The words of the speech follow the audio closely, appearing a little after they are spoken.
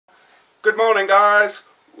Good morning, guys.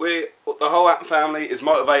 The whole Appen family is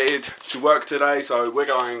motivated to work today, so we're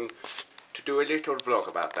going to do a little vlog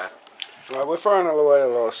about that. Right, we're throwing away a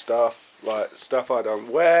lot of stuff, like stuff I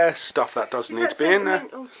don't wear, stuff that doesn't need to be in there.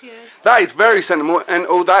 That is very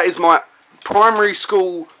sentimental. That is my primary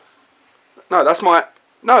school. No, that's my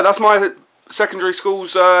secondary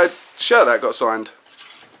school's shirt that got signed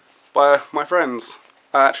by my friends.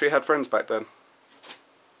 I actually had friends back then.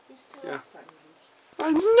 Yeah.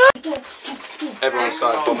 I know. Everyone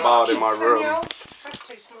started bombarding my room.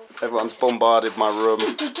 Everyone's bombarded my room.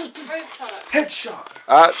 Headshot.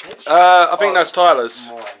 I think that's Tyler's.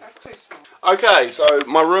 That's too small. Okay, so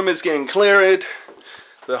my room is getting cleared.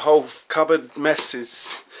 The whole cupboard mess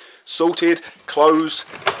is sorted. Clothes,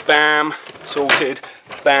 bam, sorted.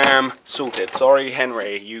 Bam, sorted. Sorry,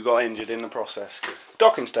 Henry, you got injured in the process.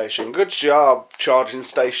 Docking station. Good job. Charging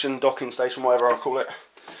station, docking station, whatever I call it.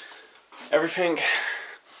 Everything.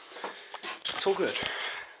 It's all good.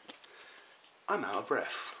 I'm out of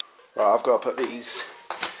breath. Right, I've got to put these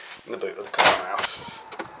in the boot of the car now.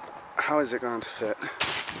 How is it going to fit?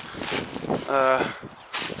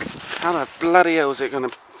 How the bloody hell is it going to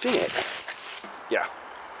fit? Yeah.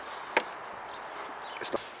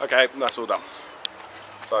 It's not. Okay, that's all done.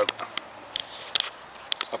 So,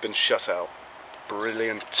 I've been shut out.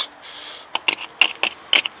 Brilliant.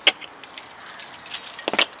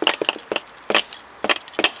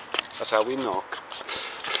 That's how we knock.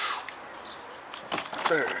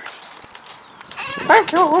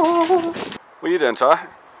 Thank you! What are you doing, Ty?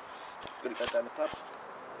 Gonna go down the pub.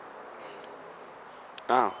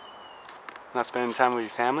 Oh. Not spending time with your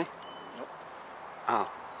family? Nope.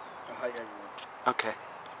 Oh. I hate everyone. Okay.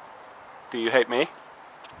 Do you hate me?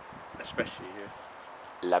 Especially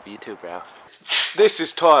you. Love you too, bro. This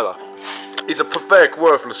is Tyler. He's a pathetic,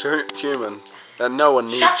 worthless human that no one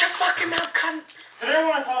needs. Shut your fucking mouth, cunt! Today I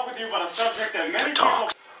want to talk with you about a subject that many people...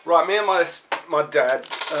 Right, me and my dad,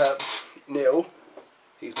 Neil,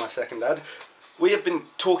 he's my second dad, we have been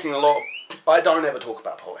talking a lot. I don't ever talk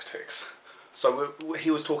about politics. So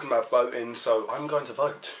he was talking about voting, so I'm going to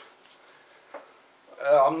vote.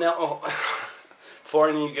 I'm now... Before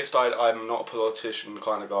any of you get started, I'm not a politician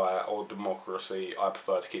kind of guy, or democracy. I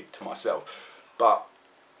prefer to keep it to myself. But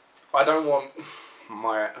I don't want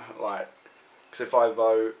my, because if I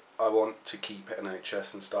vote, I want to keep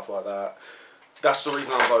NHS and stuff like that. That's the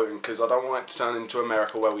reason I'm voting, because I don't want it to turn into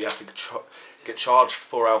America where we have to get charged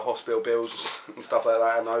for our hospital bills and stuff like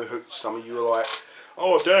that. I know some of you are like,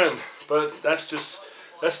 oh Dan, but that's just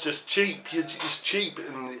cheap. It's cheap,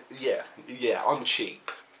 and yeah, I'm cheap.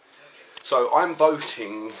 So I'm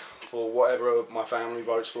voting for whatever my family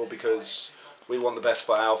votes for because we want the best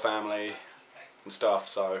for our family and stuff.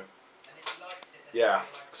 So yeah,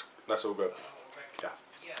 that's all good. Yeah.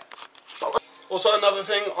 Also another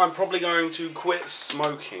thing, I'm probably going to quit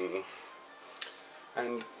smoking.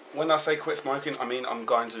 And when I say quit smoking, I mean I'm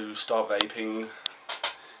going to start vaping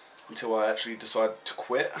until I actually decide to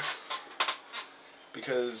quit.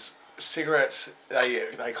 Because cigarettes,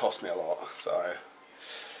 they cost me a lot, so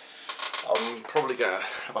I'm probably going to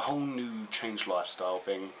have a whole new changed lifestyle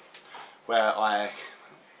thing where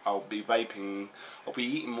I'll be vaping, I'll be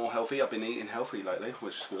eating more healthy. I've been eating healthy lately,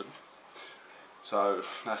 which is good. So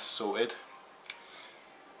that's sorted.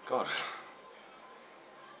 God,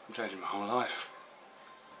 I'm changing my whole life.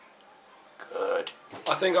 Good.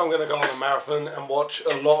 I think I'm going to go on a marathon and watch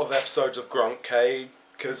a lot of episodes of Grunt K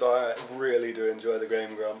because I really do enjoy the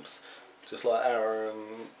Game Grumps. Just like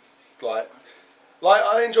Aaron, like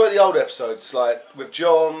I enjoy the old episodes, like with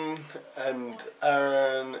John and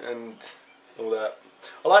Aaron and all that.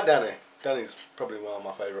 I like Danny. Danny's probably one of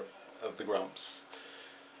my favourite of the Grumps,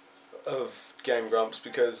 of Game Grumps,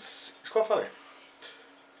 because he's quite funny.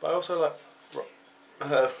 But I also like,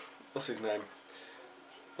 what's his name?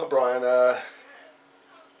 Not Brian,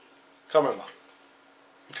 can't remember.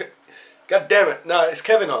 God damn it, no, it's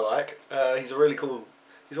Kevin I like. He's a really cool,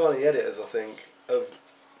 he's one of the editors I think,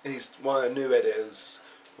 he's one of the new editors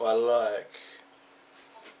who I like.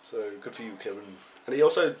 So good for you, Kevin. And he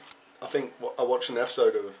also, I think, I watched an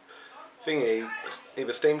episode of Thingy,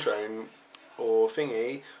 either Steam Train or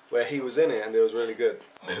Thingy, where he was in it and it was really good.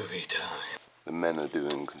 Movie time. The men are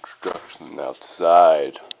doing construction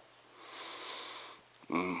outside.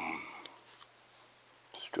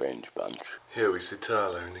 Strange bunch. Here we see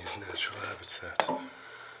Tyler in his natural habitat,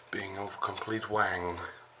 being a complete wang.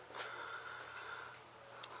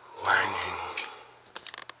 Wanging.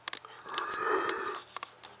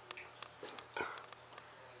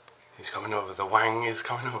 He's coming over, the wang is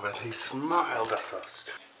coming over, and he smiled at us.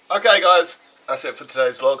 Okay guys, that's it for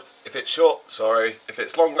today's vlog. If it's short, sorry. If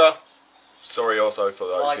it's longer, sorry also for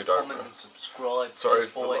those who Like, don't. comment and subscribe. Sorry This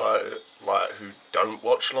for boy. like who don't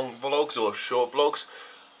watch long vlogs or short vlogs.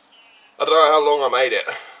 I don't know how long I made it.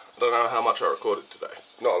 I don't know how much I recorded today.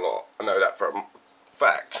 Not a lot. I know that for a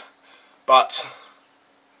fact. But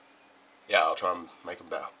yeah, I'll try and make them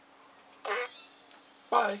better.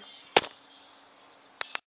 Bye.